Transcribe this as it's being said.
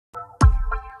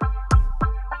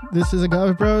This is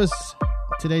Agave Bros.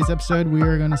 Today's episode, we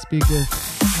are going to speak with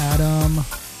Adam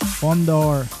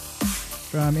Fodor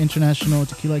from International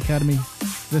Tequila Academy.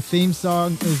 The theme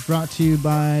song is brought to you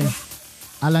by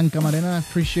Alan Camarena. I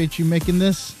appreciate you making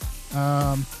this.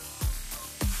 I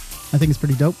think it's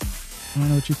pretty dope. I don't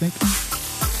know what you think.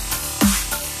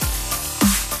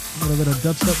 A little bit of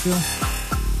dubstep feel.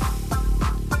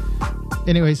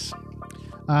 Anyways,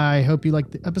 I hope you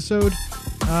liked the episode.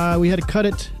 We had to cut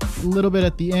it a little bit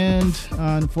at the end,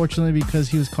 unfortunately, because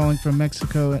he was calling from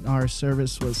Mexico and our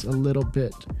service was a little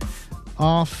bit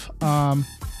off.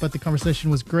 But the conversation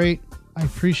was great. I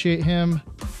appreciate him.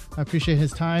 I appreciate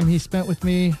his time he spent with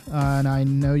me, and I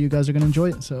know you guys are going to enjoy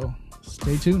it, so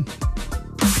stay tuned.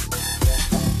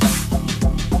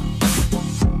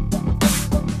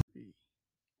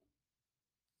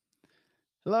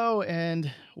 Hello,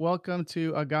 and welcome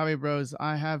to Agave Bros.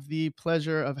 I have the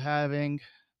pleasure of having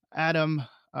Adam,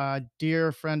 a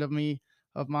dear friend of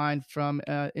mine from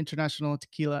International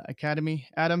Tequila Academy.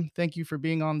 Adam, thank you for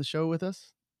being on the show with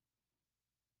us.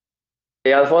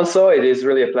 Hey, Alfonso, it is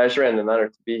really a pleasure and an honor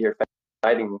to be here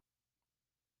fighting.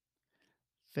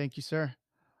 Thank you, sir.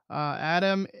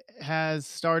 Adam has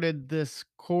started this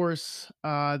course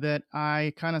that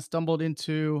I kind of stumbled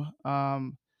into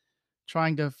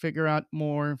trying to figure out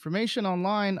more information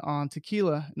online on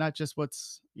tequila, not just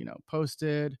what's,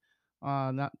 posted,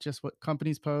 not just what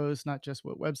companies post, not just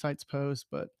what websites post,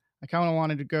 but I kind of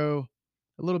wanted to go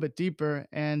a little bit deeper.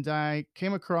 And I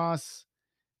came across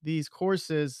these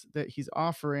courses that he's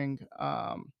offering.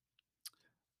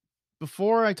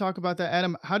 Before I talk about that,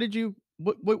 Adam,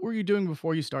 what were you doing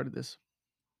before you started this?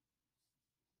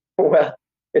 Well,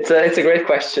 it's a great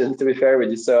question, to be fair with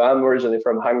you. So I'm originally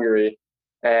from Hungary,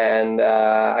 and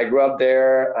I grew up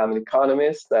there. I'm an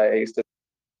economist. I used to be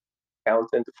an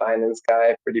accountant, a finance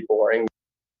guy, pretty boring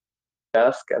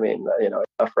desk. I mean, it's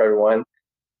not for everyone.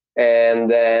 And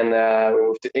then we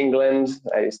moved to England.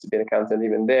 I used to be an accountant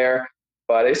even there.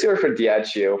 But I used to work for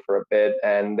Diageo for a bit,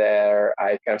 and there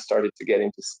I kind of started to get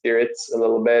into spirits a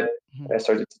little bit. I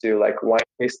started to do like wine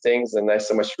tastings, and I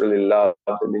so much really loved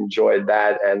and enjoyed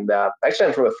that. And actually,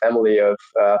 I'm from a family of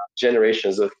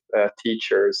generations of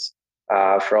teachers,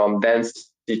 from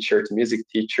dance teacher to music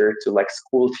teacher to like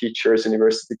school teachers,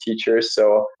 university teachers.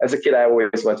 So as a kid, I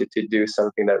always wanted to do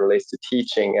something that relates to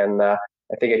teaching, and I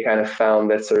think I kind of found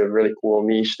that sort of really cool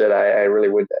niche that I really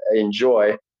would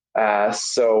enjoy.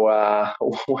 So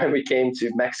when we came to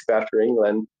Mexico after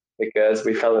England, because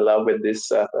we fell in love with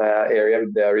this area,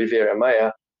 with the Riviera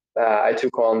Maya, I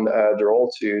took on the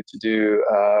role to do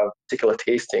particular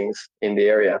tastings in the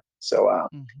area. So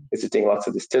visiting lots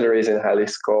of distilleries in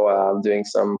Jalisco, doing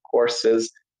some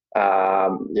courses.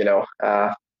 It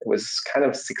was kind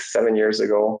of 6-7 years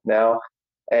ago now.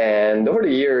 And over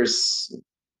the years,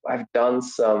 I've done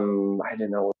some,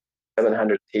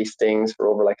 700 tastings for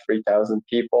over like 3,000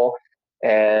 people.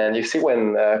 And you see,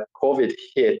 when COVID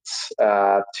hit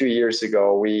 2 years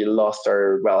ago, we lost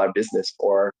our business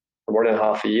for more than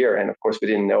half a year. And of course, we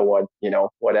didn't know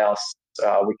what else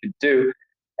we could do.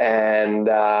 And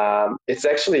it's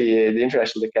actually the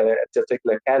International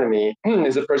Tequila Academy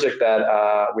is a project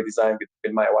that we designed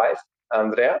with my wife,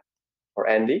 Andrea, or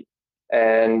Andy.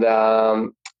 And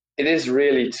it is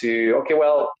really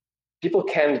people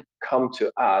can come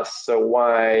to us, so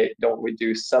why don't we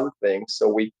do something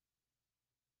so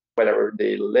wherever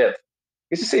they live?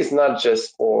 Because you see, it's not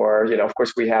just for, of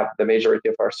course, we have the majority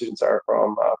of our students are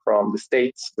from the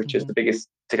States, which is the biggest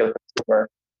tequila consumer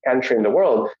country in the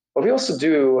world. But we also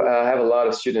do have a lot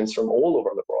of students from all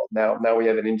over the world. Now we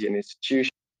have an Indian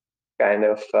institution, kind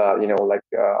of,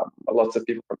 lots of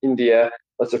people from India,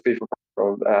 lots of people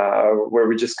from where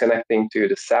we're just connecting to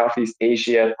the Southeast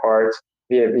Asia part.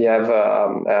 We have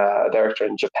a director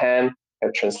in Japan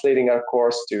translating our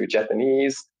course to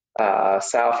Japanese,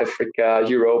 South Africa,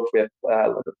 Europe. We have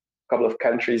a couple of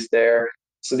countries there.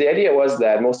 So the idea was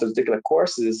that most of the particular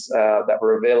courses that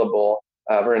were available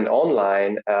were in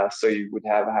online. So you would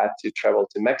have had to travel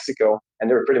to Mexico, and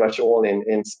they were pretty much all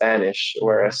in Spanish,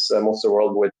 whereas most of the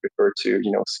world would prefer to,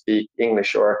 speak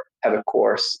English or have a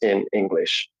course in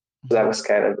English. So that was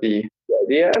kind of the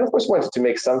idea. And of course, wanted to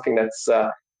make something that's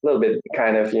a little bit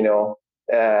kind of,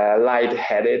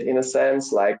 light-headed in a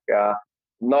sense, like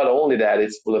not only that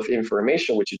it's full of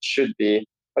information, which it should be,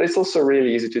 but it's also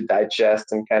really easy to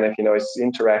digest and kind of, it's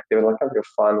interactive and like kind of a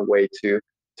fun way to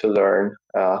learn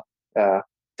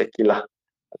tequila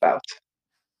about.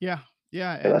 Yeah.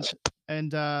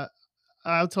 And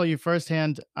I'll tell you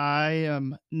firsthand, I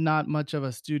am not much of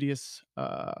a studious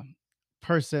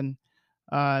person,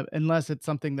 unless it's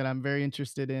something that I'm very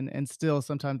interested in. And still,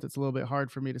 sometimes it's a little bit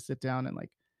hard for me to sit down and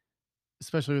like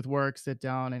especially with work, sit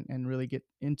down and really get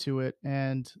into it.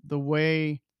 And the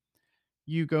way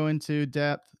you go into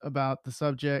depth about the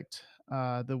subject,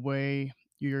 the way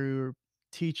you're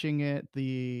teaching it,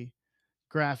 the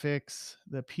graphics,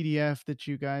 the PDF that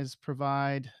you guys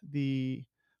provide, the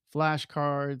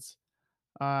flashcards.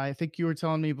 I think you were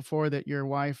telling me before that your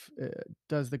wife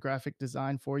does the graphic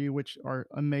design for you, which are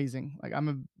amazing. Like, I'm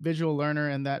a visual learner,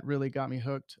 and that really got me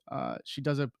hooked. She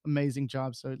does an amazing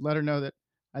job. So let her know that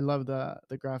I love the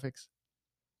graphics.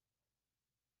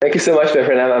 Thank you so much, my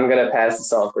friend. I'm gonna pass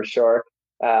this on for sure.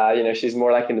 She's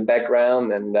more like in the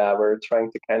background, and we're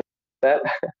trying to kind of that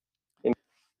you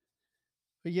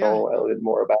But yeah, know a little bit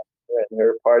more about her and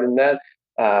her part in that.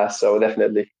 So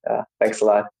definitely, t- thanks a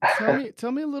lot.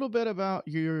 tell me a little bit about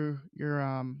your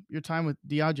time with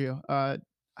Diageo.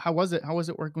 How was it? How was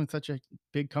it working with such a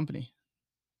big company?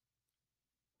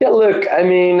 Yeah, look, I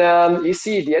mean, you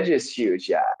see, the edge is huge,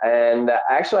 yeah. And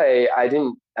actually, I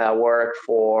didn't work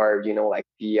for, like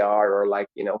PR or like,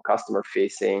 customer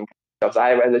facing jobs.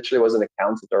 I literally was an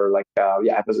accountant or like,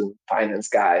 yeah, I was a finance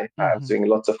guy. I was Hmm. doing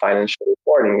lots of financial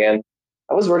reporting, and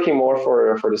I was working more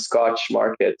for the Scotch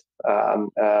market,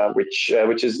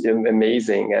 which is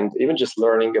amazing. And even just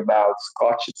learning about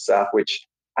Scotch itself, which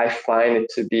I find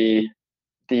it to be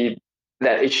the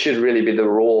that it should really be the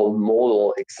role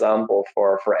model example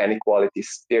for any quality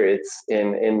spirits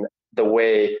in the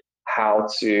way how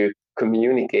to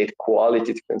communicate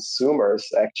quality to consumers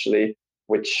actually,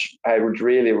 which I would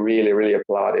really really really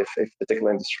applaud if the tequila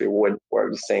industry would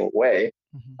work the same way.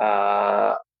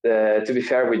 Hmm. To be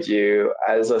fair with you,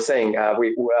 as I was saying,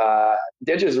 we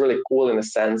Digi is really cool in the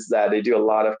sense that they do a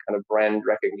lot of kind of brand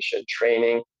recognition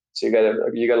training. So you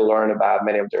gotta learn about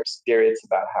many of their spirits,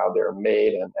 about how they're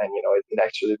made, and it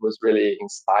actually was really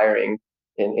inspiring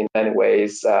in many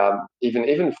ways.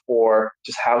 Even for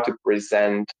just how to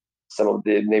present some of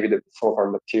the maybe some of our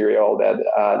material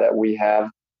that we have,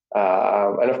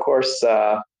 and of course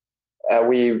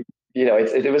we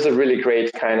it was a really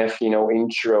great kind of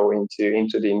intro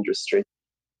into the industry.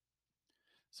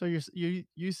 So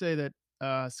you say that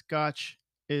Scotch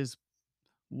is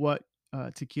what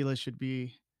tequila should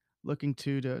be looking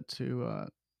to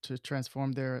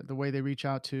transform the way they reach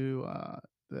out to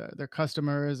their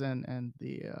customers and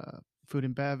the food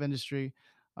and bev industry.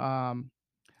 Um,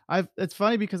 I've It's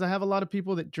funny because I have a lot of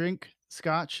people that drink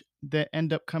Scotch that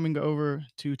end up coming over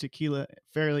to tequila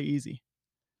fairly easy.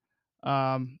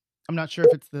 I'm not sure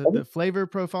if it's the flavor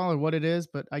profile or what it is,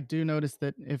 but I do notice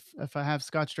that if I have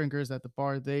Scotch drinkers at the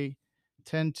bar, they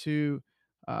tend to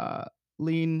uh,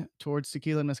 lean towards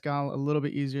tequila and mezcal a little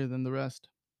bit easier than the rest.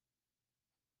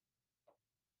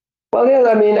 Well, yeah,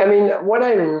 I mean, what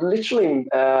I literally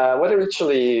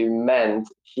meant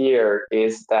here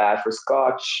is that for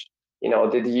Scotch,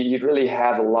 that you really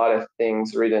have a lot of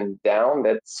things written down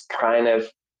that's kind of,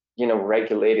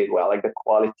 regulated well, like the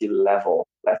quality level,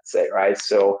 let's say, right?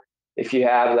 So if you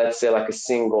have, let's say, like a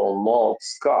single malt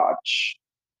Scotch,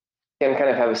 can kind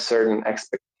of have a certain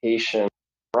expectation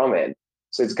from it.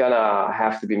 So it's gonna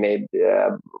have to be made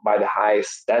by the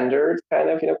highest standard, kind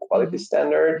of quality Mhm.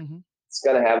 standard. Mhm. It's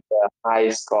gonna have the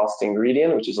highest cost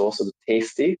ingredient, which is also the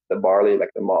tasty, the barley,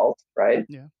 like the malt, right?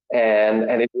 Yeah.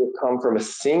 And it will come from a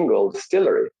single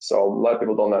distillery. So a lot of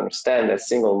people don't understand that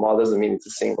single malt doesn't mean it's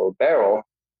a single barrel,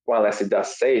 well, unless it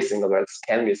does say single barrel, it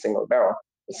can be a single barrel.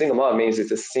 A single malt means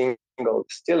it's a single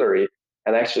distillery,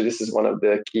 and actually, this is one of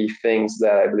the key things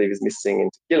that I believe is missing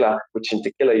in tequila, which in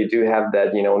tequila, you do have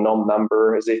that, nom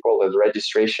number, as they call it,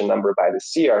 registration number by the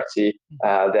CRT,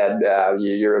 Mhm. that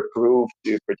you're approved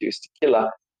to produce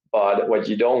tequila. But what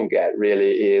you don't get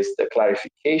really is the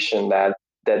clarification that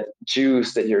that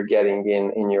juice that you're getting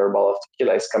in your bottle of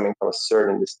tequila is coming from a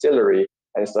certain distillery,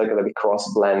 and it's not going to be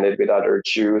cross blended with other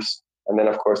juice. And then,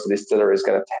 of course, the distiller is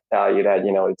going to tell you that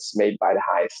it's made by the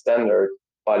highest standard,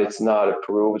 but it's not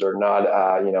approved or not.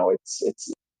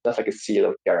 It's not like a seal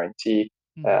of guarantee,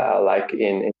 Mhm. like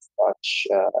in Scotch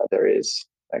there is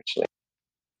actually.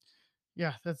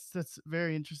 Yeah, that's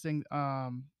very interesting.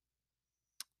 I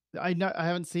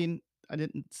haven't seen I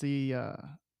didn't see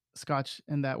Scotch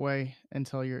in that way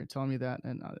until you're telling me that,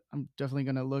 and I'm definitely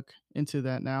gonna look into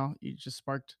that now. You just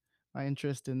sparked my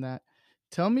interest in that.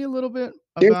 Tell me a little bit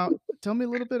about Tell me a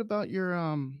little bit about your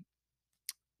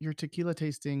tequila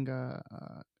tasting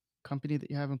company that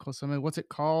you have in Cozumel. What's it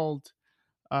called?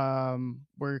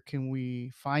 Where can we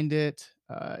find it?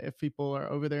 If people are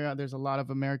over there, there's a lot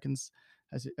of Americans,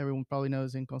 as everyone probably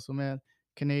knows, in Cozumel,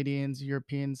 Canadians,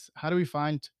 Europeans. How do we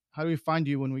find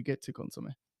you when we get to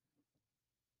Cozumel?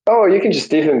 Oh, you can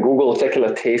just even Google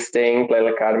tequila tasting,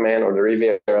 Playa Carmen or the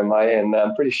Riviera Maya, and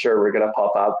I'm pretty sure we're gonna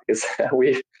pop up because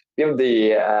we have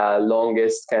the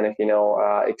longest kind of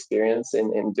experience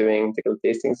in doing tequila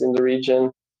tastings in the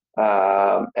region.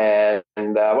 Well,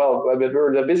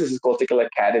 the business is called Tequila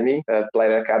Academy,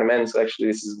 Tequila Academy, and so actually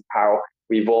this is how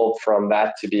we evolved from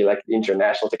that to be like the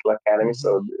International Tequila Academy. Hmm.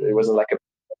 So it Hmm. wasn't like a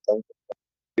something to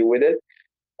do with it.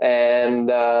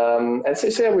 So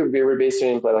yeah, we were based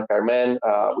in Playa del Carmen.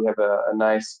 We have a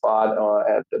nice spot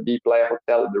at the B Playa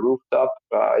Hotel at the rooftop.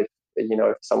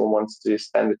 If someone wants to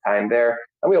spend the time there,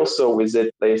 and we also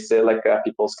visit places like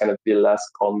people's kind of villas,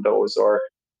 condos,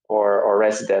 or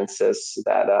residences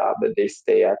that they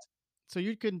stay at. So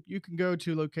you can go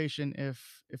to location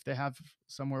if they have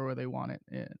somewhere where they want it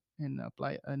in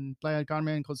Playa del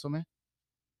Carmen, Consome.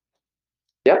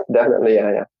 Yeah, definitely.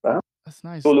 Yeah, yeah. That's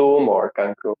nice. Tulum or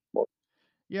Cancun.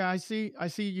 Yeah, I see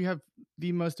you have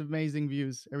the most amazing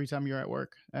views every time you're at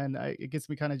work, and it gets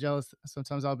me kind of jealous.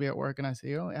 Sometimes I'll be at work and I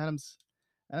see, oh, Adam's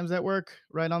at work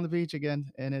right on the beach again,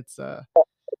 and it's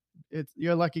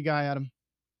you're a lucky guy, Adam.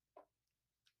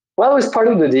 Well, it's part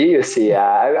of the deal, you see.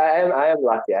 I am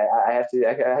lucky. I have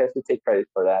to take credit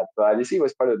for that. But you see, it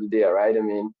was part of the deal, right? I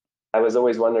mean, I was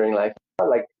always wondering, like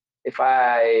if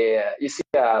you see,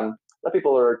 a lot of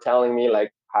people are telling me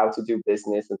like how to do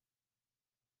business and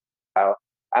how.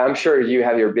 I'm sure you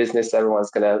have your business. Everyone's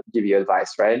gonna give you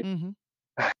advice, right? Hmm.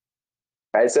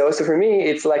 Right. So for me,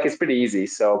 it's pretty easy.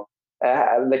 So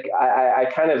like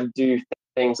I kind of do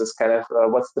things as kind of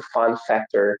what's the fun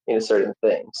factor in a certain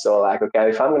thing. So like okay,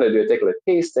 if I'm gonna do a particular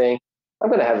tasting, I'm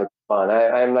gonna have fun.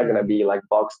 I'm not gonna Hmm. be like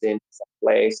boxed in some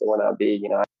place. I wanna be I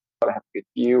wanna have a good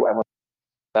view. I want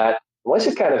that. Once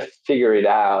you kind of figure it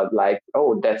out, like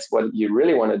oh, that's what you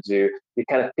really want to do. You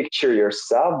kind of picture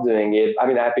yourself doing it. I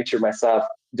mean, I picture myself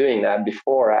doing that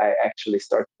before I actually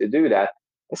start to do that.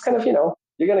 It's kind of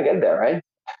you're gonna get there, right?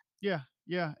 Yeah,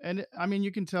 yeah, and I mean,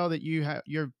 you can tell that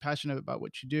you're passionate about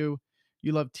what you do.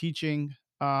 You love teaching.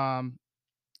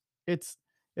 It's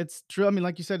it's true. I mean,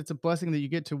 like you said, it's a blessing that you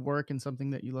get to work in something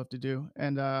that you love to do,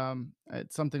 and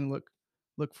it's something to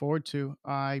look forward to.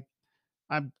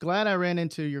 I'm glad I ran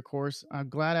into your course. I'm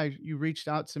glad you reached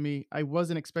out to me. I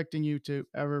wasn't expecting you to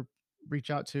ever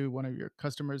reach out to one of your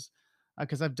customers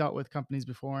because I've dealt with companies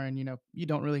before, and you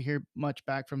don't really hear much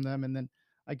back from them. And then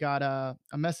I got a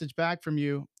message back from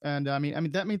you, and I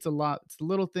mean that means a lot. It's the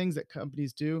little things that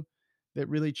companies do that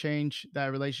really change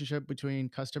that relationship between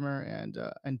customer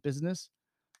and business.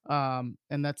 And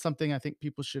that's something I think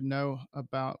people should know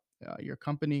about your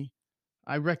company.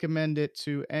 I recommend it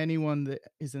to anyone that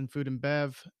is in food and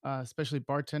bev, especially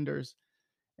bartenders,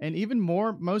 and even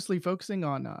more, mostly focusing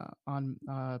on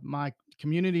my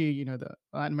community. The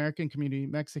Latin American community,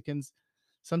 Mexicans.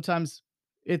 Sometimes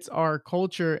it's our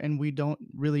culture, and we don't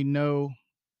really know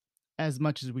as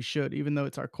much as we should, even though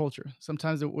it's our culture.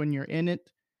 Sometimes when you're in it,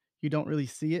 you don't really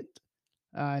see it,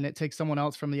 and it takes someone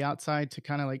else from the outside to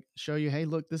kind of like show you, hey,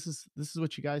 look, this is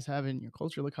what you guys have in your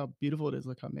culture. Look how beautiful it is.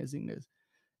 Look how amazing it is.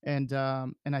 And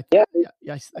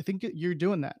Yeah. I think you're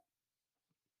doing that.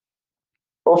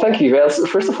 Well, thank you. Well, so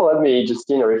first of all, let me just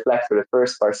reflect for the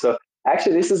first part. So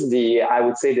actually, this is the I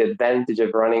would say the advantage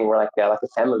of running more like a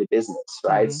family business,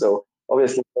 right? Hmm. So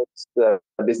obviously, most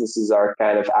businesses are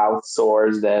kind of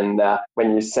outsourced, and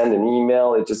when you send an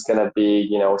email, it's just gonna be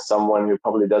someone who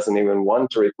probably doesn't even want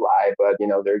to reply, but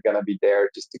they're gonna be there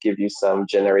just to give you some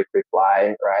generic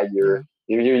reply, right? Yeah.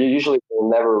 You usually will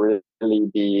never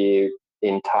really be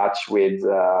in touch with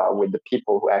the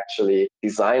people who actually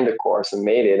designed the course and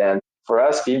made it. And for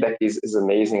us, feedback is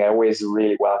amazing. I always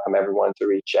really welcome everyone to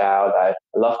reach out. I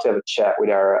love to have a chat with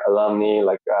our alumni.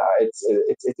 Like it's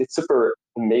super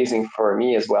amazing for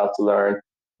me as well to learn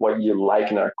what you like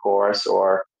in our course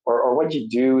or what you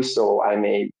do, so I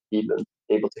may be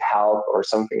able to help or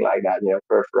something like that.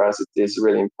 For us, it is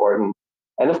really important.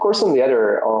 And of course, on the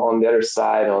other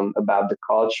side, on about the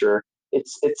culture,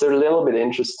 it's a little bit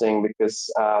interesting because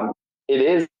it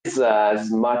is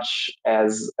as much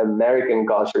as American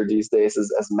culture these days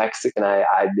as Mexican,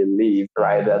 I believe,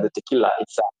 right? Hmm. The tequila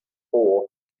itself. Or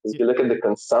if Yeah. you look at the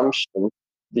consumption,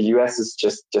 the U.S. is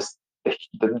just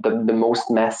the most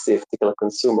massive tequila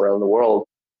consumer in the world,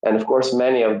 and of course,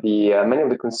 many of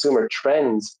the consumer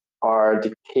trends are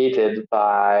dictated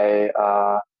by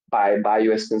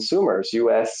U.S. consumers,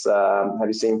 U.S. Have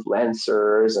you seen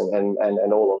influencers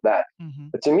and all of that. Hmm.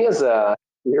 But to me, as a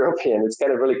European, it's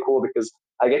kind of really cool because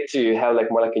I get to have like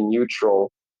more like a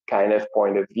neutral kind of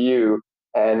point of view.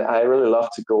 And I really love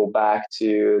to go back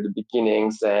to the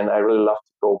beginnings, and I really love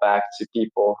to go back to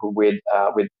people who with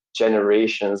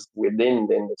generations within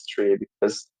the industry,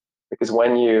 because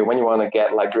when you want to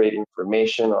get like great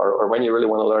information, or when you really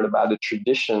want to learn about the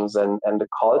traditions and the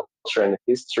culture and the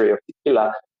history of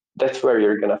tequila, that's where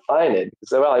you're gonna find it.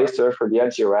 So well, I used to work for the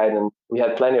Diageo, right? And we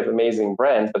had plenty of amazing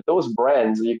brands, but those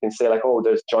brands you can say like, oh,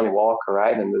 there's Johnny Walker,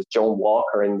 right? And there's Joan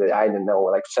Walker in the I don't know,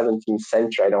 like 17th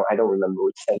century. I don't remember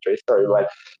which century story, Mhm.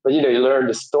 but you know, you learn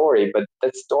the story, but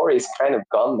that story is kind of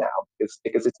gone now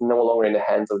because it's no longer in the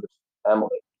hands of the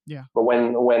family. Yeah. But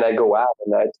when I go out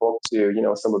and I talk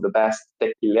to some of the best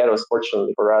tequileros,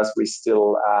 fortunately for us, we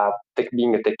still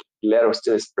being a tequilero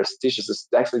still is prestigious. It's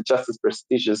actually just as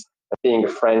prestigious as being a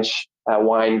French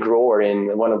wine grower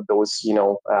in one of those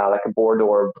like a Bordeaux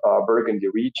or Burgundy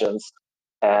regions.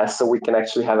 So we can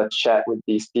actually have a chat with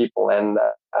these people, and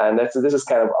this is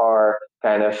kind of our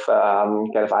kind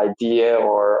of idea,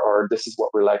 or this is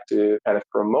what we like to kind of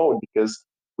promote because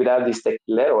without these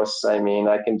tequileros, I mean,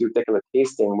 I can do tequila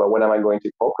tasting, but what am I going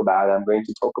to talk about? I'm going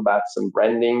to talk about some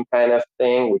branding kind of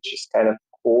thing, which is kind of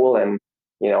cool. And,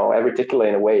 every tequila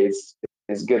in a way is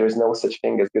good. There's no such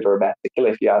thing as good or bad tequila.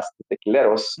 If you ask the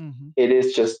tequileros, Mhm. it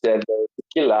is just that the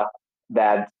tequila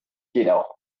that, you know,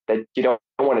 that you don't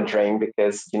want to drink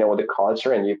because you know the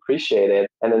culture and you appreciate it.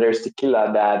 And then there's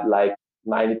tequila that like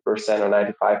 90% or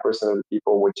 95% of the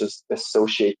people would just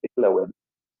associate tequila with.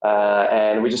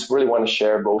 And we just really want to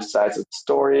share both sides of the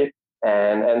story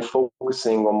and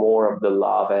focusing on more of the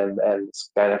love and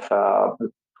kind of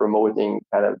promoting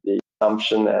kind of the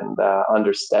assumption and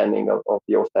understanding of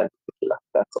the authentic tequila.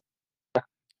 That's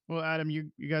Well, Adam,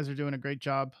 you guys are doing a great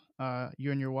job.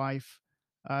 You and your wife.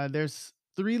 There's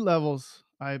three levels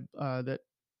that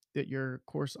your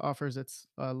course offers. It's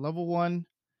level one.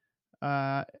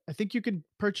 I think you could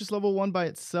purchase level one by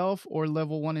itself or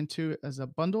level one and two as a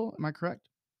bundle. Am I correct?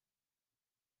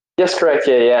 Yes, correct.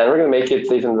 Yeah, yeah. And we're going to make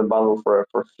it even the bundle for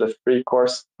the free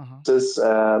courses Uh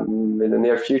huh. in the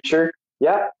near future.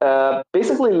 Yeah.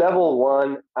 Basically, level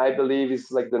one, I believe,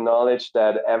 is like the knowledge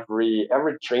that every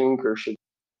drinker should.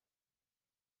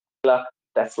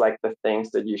 That's like the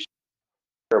things that you should.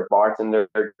 Your bartender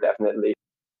definitely.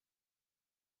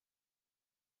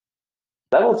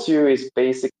 Level two is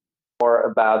basically more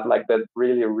about like that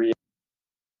really real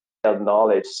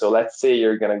knowledge. So let's say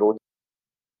you're gonna go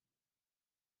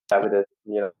Uh, with it,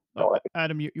 like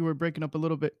Adam, you were breaking up a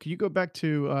little bit. Could you go back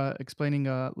to explaining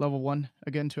level one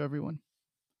again to everyone?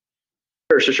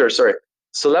 sure, sure, sure. Sorry.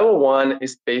 So level one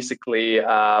is basically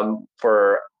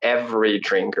for every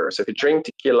drinker. So if you drink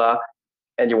tequila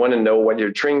and you want to know what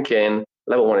you're drinking,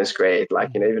 level one is great. Like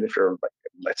Hmm. even if you're like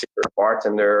let's say you're a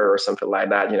bartender or something like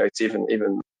that, it's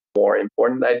even more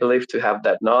important, I believe, to have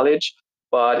that knowledge.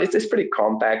 But it's pretty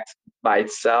compact by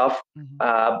itself. Hmm.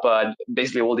 But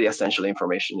basically, all the essential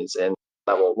information is in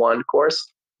level one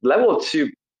course. Level two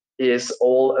is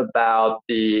all about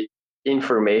the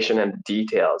information and the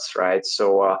details, right?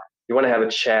 So you want to have a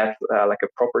chat, like a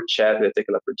proper chat with a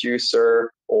particular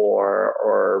producer, or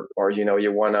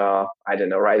you want to I don't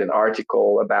know write an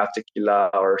article about tequila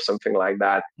or something like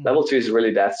that. Hmm. Level two is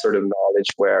really that sort of knowledge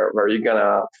where you're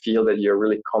gonna feel that you're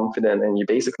really confident and you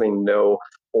basically know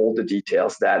all the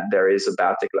details that there is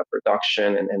about tequila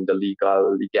production and the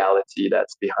legality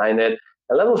that's behind it.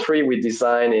 And level three, we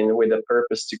design in with a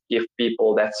purpose to give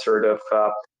people that sort of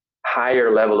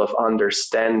higher level of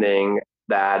understanding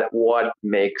that what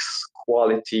makes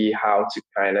quality, how to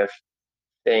kind of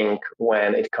think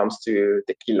when it comes to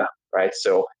tequila, right?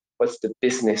 So what's the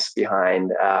business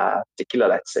behind tequila,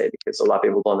 let's say, because a lot of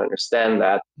people don't understand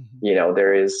that, Hmm.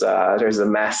 there's a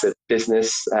massive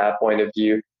business point of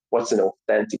view. What's an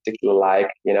authentic tequila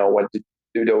like? What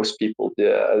do those people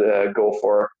go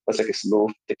for? What's like a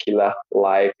smooth tequila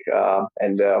like?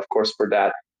 And of course, for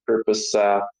that purpose,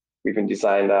 we've been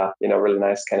designed really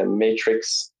nice kind of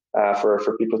matrix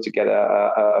for people to get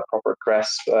a proper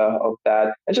grasp of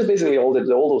that, and just basically all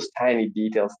those tiny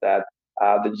details that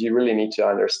you really need to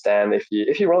understand if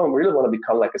you really want to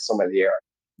become like a sommelier,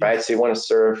 right? Yes. So you want to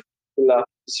serve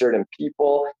certain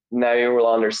people. Now you will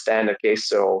understand. Okay,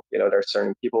 so there are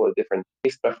certain people with different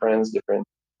taste preference, different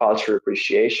culture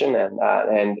appreciation,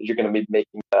 and you're going to be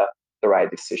making the right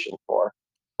decision for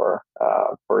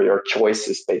your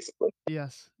choices, basically.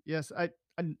 Yes, yes. I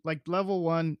like level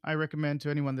one. I recommend to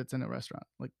anyone that's in a restaurant.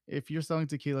 Like, if you're selling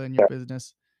tequila in your Yeah.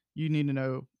 business, you need to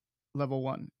know level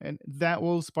one, and that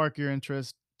will spark your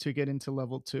interest to get into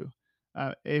level two.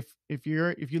 If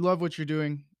you love what you're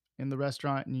doing in the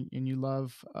restaurant and you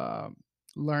love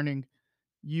learning,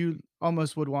 you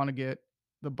almost would want to get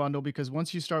the bundle because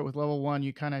once you start with level one,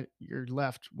 you're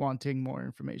left wanting more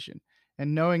information.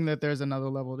 And knowing that there's another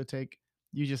level to take,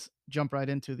 you just jump right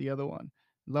into the other one.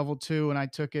 Level two, and I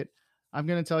took it. I'm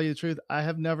gonna tell you the truth. I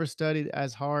have never studied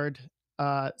as hard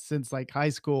since like high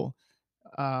school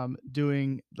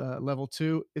doing the level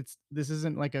two. This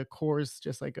isn't like a course,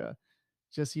 just like a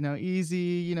just,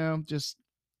 easy, just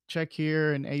check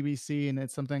here and ABC, and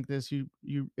it's something like this.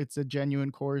 It's a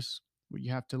genuine course where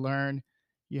you have to learn.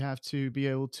 You have to be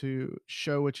able to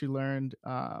show what you learned.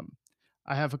 I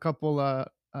have a couple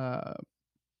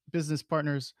business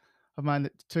partners of mine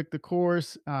that took the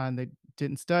course and they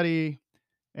didn't study,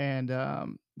 and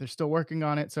they're still working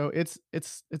on it. So it's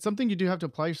something you do have to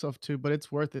apply yourself to, but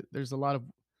it's worth it. There's a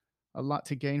lot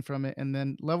to gain from it. And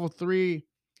then level three,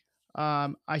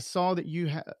 I saw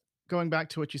that going back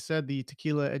to what you said, the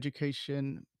tequila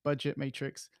education budget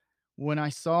matrix. When I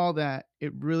saw that,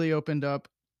 it really opened up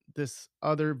this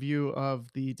other view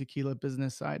of the tequila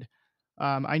business side.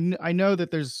 I know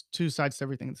that there's two sides to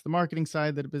everything. It's the marketing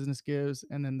side that a business gives,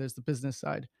 and then there's the business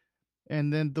side.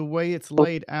 And then the way it's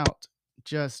laid out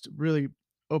just really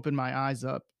opened my eyes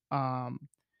up. And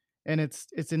it's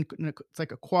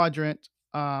like a quadrant.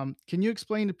 Can you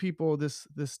explain to people this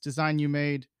design you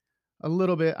made a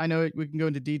little bit? I know we can go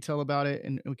into detail about it,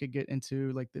 and we could get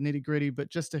into like the nitty gritty, but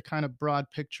just a kind of broad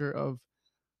picture of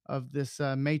this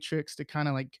matrix to kind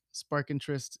of like spark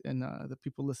interest in the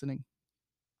people listening.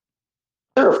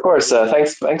 Sure, of course.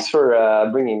 Thanks for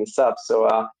bringing this up.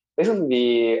 So basically,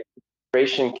 the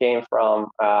inspiration came from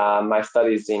my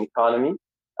studies in economy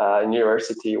in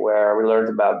university, where we learned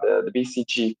about the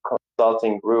BCG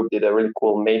consulting group did a really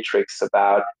cool matrix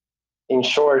about, in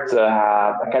short,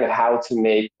 kind of how to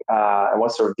make and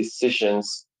what sort of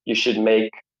decisions you should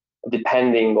make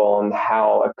depending on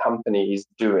how a company is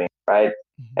doing, right?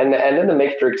 Mhm. And then the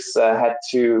matrix had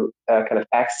two kind of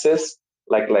axes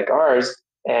like ours,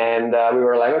 and we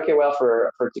were like, okay, well,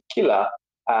 for tequila,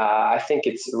 I think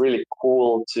it's really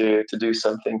cool to do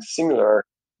something similar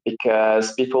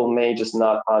because people may just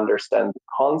not understand the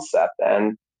concept.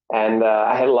 And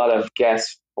I had a lot of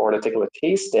guests for the tequila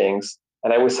tastings,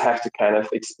 and I always have to kind of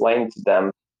explain to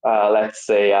them. Let's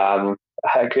say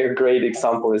a great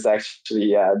example is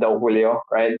actually Don Julio,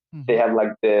 right? They Mhm. have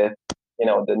like the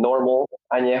normal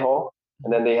añejo,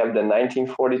 and Mhm. then they have the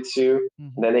 1942,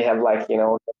 and Mhm. then they have like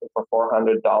for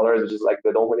 $400, which is like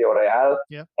the Don Julio Real,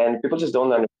 Yeah. and people just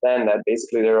don't understand that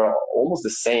basically they're almost the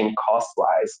same cost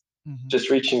wise, Mhm. just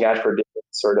reaching out for different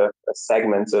sort of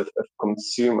segments of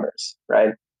consumers,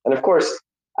 right? And of course,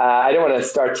 I don't want to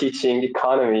start teaching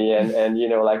economy and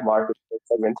like market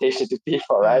segmentation to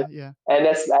people, right? Yeah. And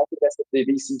I think that's what the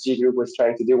BCG group was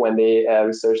trying to do when they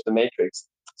researched the matrix.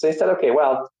 So they said, okay,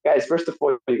 well, guys, first of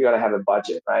all, you're gonna have a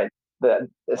budget, right?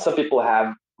 Some people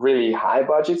have really high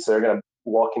budgets. So they're gonna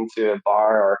walk into a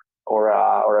bar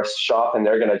or a shop, and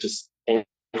they're gonna just aim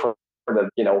for the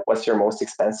what's your most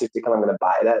expensive ticket? I'm gonna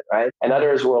buy that, right? And Mhm.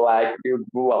 others were like,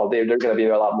 well, they're gonna be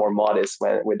a lot more modest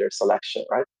with their selection,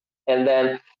 right? And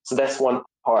then so that's one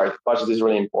part. Budget is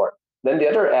really important. Then the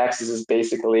other axis is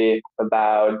basically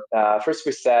about first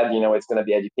we said it's going to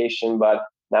be education, but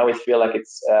now we feel like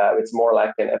it's more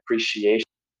like an appreciation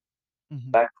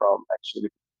Mhm. back from actually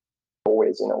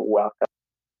always welcome.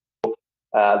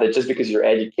 That just because you're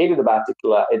educated about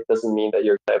tequila, it doesn't mean that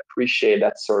you're going to appreciate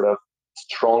that sort of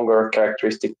stronger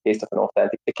characteristic taste of an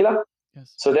authentic tequila.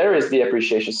 Yes. So there is the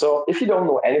appreciation. So if you don't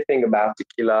know anything about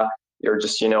tequila, you're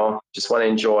just want to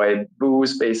enjoy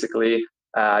booze basically.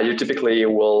 You typically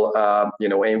will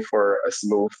aim for a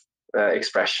smooth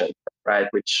expression, right?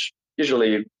 Which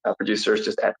usually producers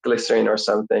just add glycerin or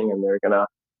something, and they're gonna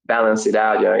balance it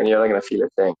out. And you're not gonna feel a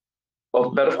thing.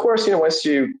 Well, Mhm. but of course, once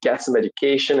you get some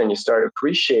education and you start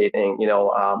appreciating,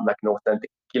 like an authentic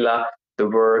tequila, the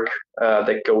work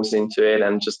that goes into it,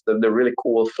 and just the really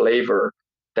cool flavor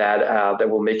that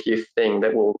will make you think,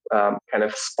 that will kind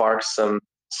of spark some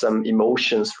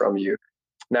emotions from you.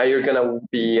 Now you're gonna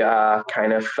be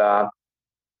kind of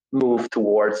move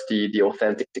towards the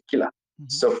authentic tequila. Mhm.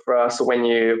 So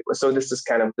this is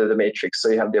kind of the matrix. So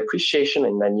you have the appreciation,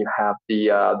 and then you have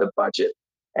the budget.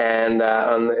 And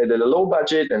on the low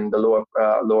budget and the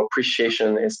low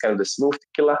appreciation is kind of the smooth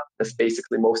tequila. That's Mhm.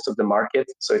 basically most of the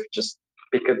market. So if you just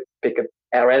pick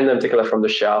a random tequila from the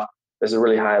shelf, there's a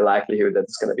really high likelihood that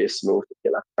it's going to be a smooth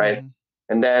tequila, right? Mhm.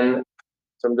 And then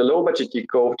from the low budget, you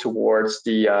go towards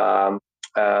the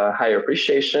higher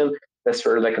appreciation. That's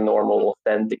where like a normal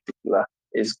authentic tequila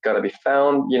is gonna be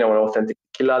found. An authentic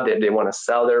tequila, they want to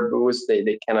sell their booze.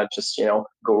 They cannot just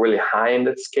go really high in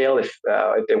that scale if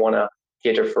they want to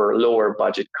cater for lower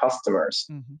budget customers.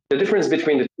 Mhm. The difference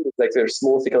between the two is like their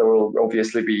small tequila will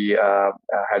obviously be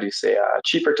how do you say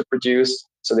cheaper to produce,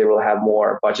 so they will have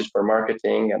more budget for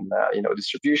marketing and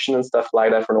distribution and stuff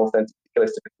like that. For an authentic tequila,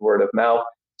 it's typically word of mouth,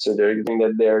 so they're doing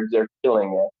that. They're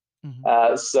killing it.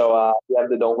 Mhm. So you have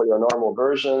the Don't With Your normal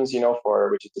versions, for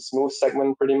which is the smooth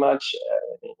segment pretty much.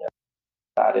 Yeah,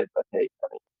 about it, but hey, I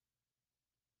mean,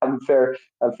 I'm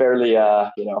fairly,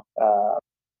 going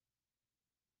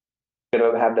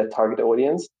to have that target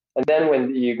audience. And then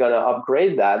when you're going to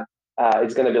upgrade that,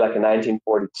 it's going to be like a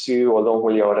 1942 or Don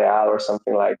Julio Real or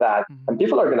something like that. Hmm. And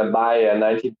people are going to buy a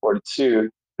 1942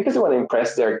 because they want to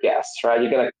impress their guests, right?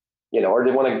 You're going to, or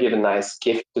they want to give a nice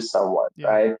gift to someone, Yeah.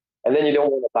 right? And then you don't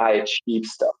want to buy cheap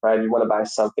stuff, right? You want to buy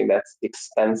something that's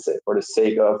expensive for the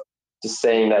sake of just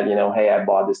saying that, hey, I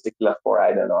bought this tequila for,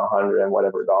 I don't know, 100 and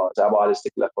whatever dollars. I bought this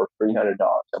tequila for $300.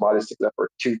 I bought this tequila for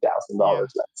Yeah. $2,000,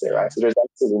 let's say, Yeah. right? So there's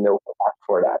absolutely no path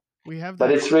for that. We have But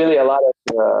that. it's really a lot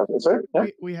of, sorry, yeah.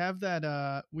 We have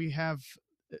that. We have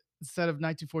instead of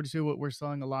 1942, what we're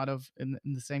selling a lot of in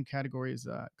the same category is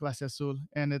Clase Azul,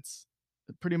 and it's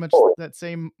pretty much Oh, that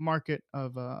same market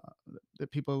of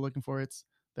that people are looking for. It's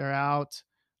they're out,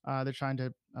 they're trying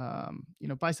to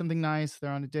buy something nice.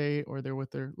 They're on a date, or they're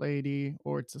with their lady,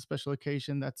 or it's a special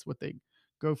occasion. That's what they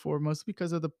go for, mostly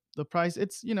because of the price.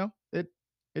 It's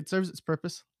it serves its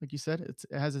purpose, like you said. It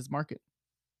has its market.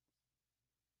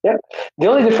 yeah. The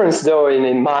only difference, though,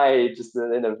 in my just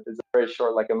it's a very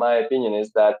short, like in my opinion,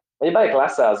 is that when you buy a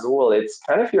Clase Azul, it's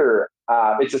kind of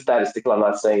it's a statistical. I'm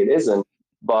not saying it isn't,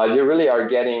 but you really are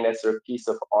getting that sort of piece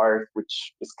of art,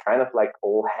 which is kind of like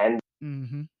all hand.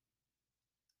 Hmm.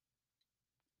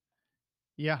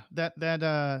 Yeah, that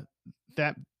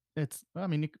it's I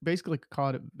mean, you basically could call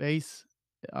it a vase.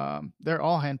 They're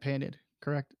all hand painted,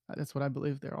 correct? That's what I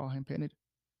believe. They're all hand painted.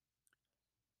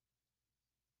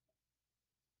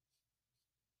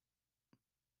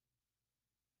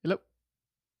 Hello.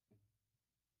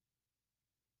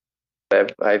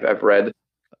 I've read.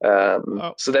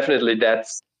 Oh, So definitely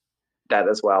that's that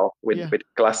as well yeah. with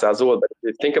Clase Azul. But if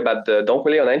you think about the Don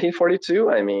Julio 1942,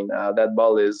 I mean, that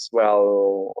ball is,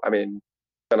 well, I mean,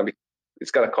 gonna be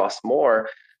it's gonna cost more.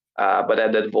 But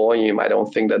at that volume, I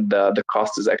don't think that the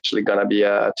cost is actually gonna be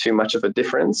too much of a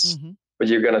difference. Hmm. But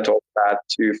you're gonna talk about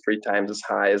 2-3 times as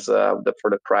high as for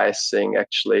the pricing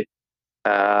actually.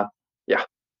 Uh, yeah,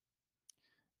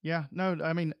 Yeah. No,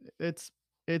 I mean, it's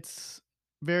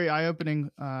very eye opening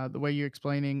the way you're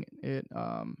explaining it.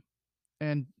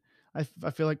 And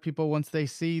I feel like people, once they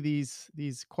see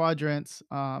these quadrants,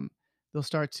 they'll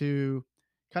start to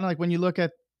kind of like when you look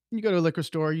at you go to a liquor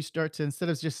store, you start to, instead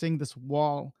of just seeing this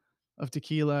wall of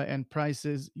tequila and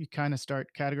prices, you kind of start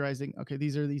categorizing, okay,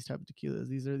 these are these type of tequilas,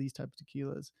 these are these type of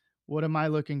tequilas. What am I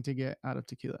looking to get out of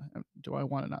tequila? Do I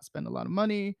want to not spend a lot of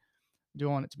money? Do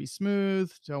I want it to be smooth?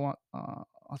 Do I want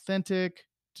authentic?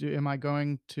 Am I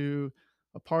going to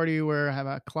a party where I have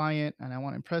a client and I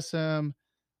want to impress him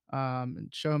and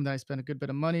show him that I spent a good bit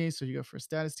of money? So you go for a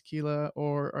status tequila,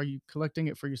 or are you collecting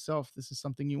it for yourself? This is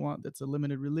something you want that's a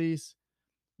limited release.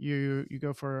 You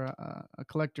go for a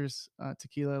collector's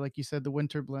tequila, like you said, the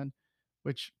winter blend,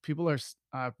 which people are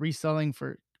reselling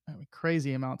for, I mean,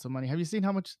 crazy amounts of money. Have you seen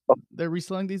how much they're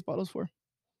reselling these bottles for?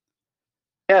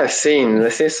 yeah, I've seen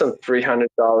some $300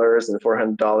 and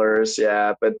 $400.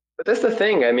 Yeah, but that's the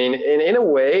thing. I mean, in a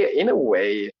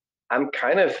way, I'm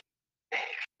kind of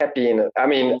happy I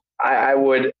mean, I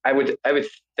would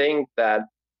think that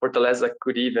Fortaleza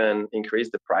could even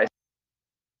increase the price,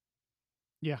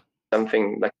 Yeah.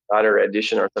 something like another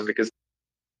edition or something, because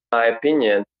in my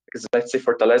opinion, because let's say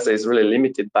Fortaleza is really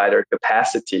limited by their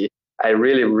capacity, I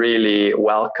really, really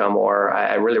welcome, or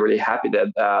I'm really, really happy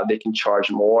that they can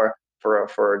charge more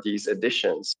for these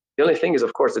editions. The only thing is,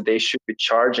 of course, that they should be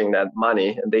charging that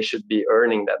money and they should be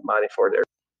earning that money for their.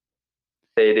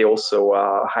 They also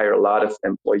hire a lot of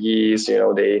employees.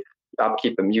 They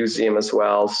upkeep a museum as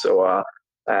well. So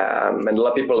and a lot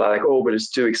of people are like, oh, but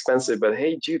it's too expensive. But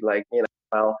hey, dude, like,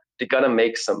 well, they gotta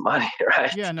make some money,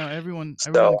 right? Yeah, no, everyone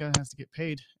So has to get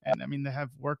paid, and I mean they have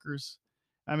workers.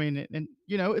 I mean, and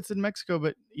it's in Mexico,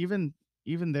 but even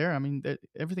there, I mean,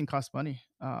 everything costs money.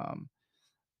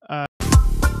 Uh,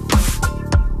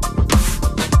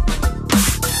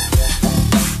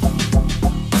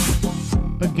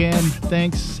 Again,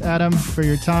 thanks, Adam, for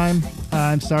your time.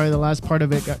 I'm sorry the last part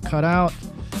of it got cut out,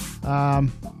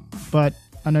 but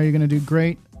I know you're gonna do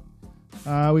great.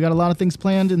 We got a lot of things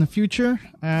planned in the future.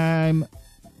 I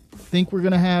think we're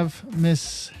gonna have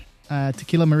Miss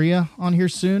Tequila Maria on here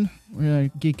soon. We're gonna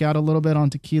geek out a little bit on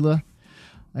tequila,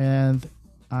 and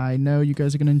I know you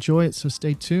guys are gonna enjoy it. So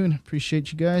stay tuned.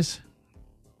 Appreciate you guys.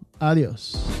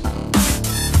 Adios.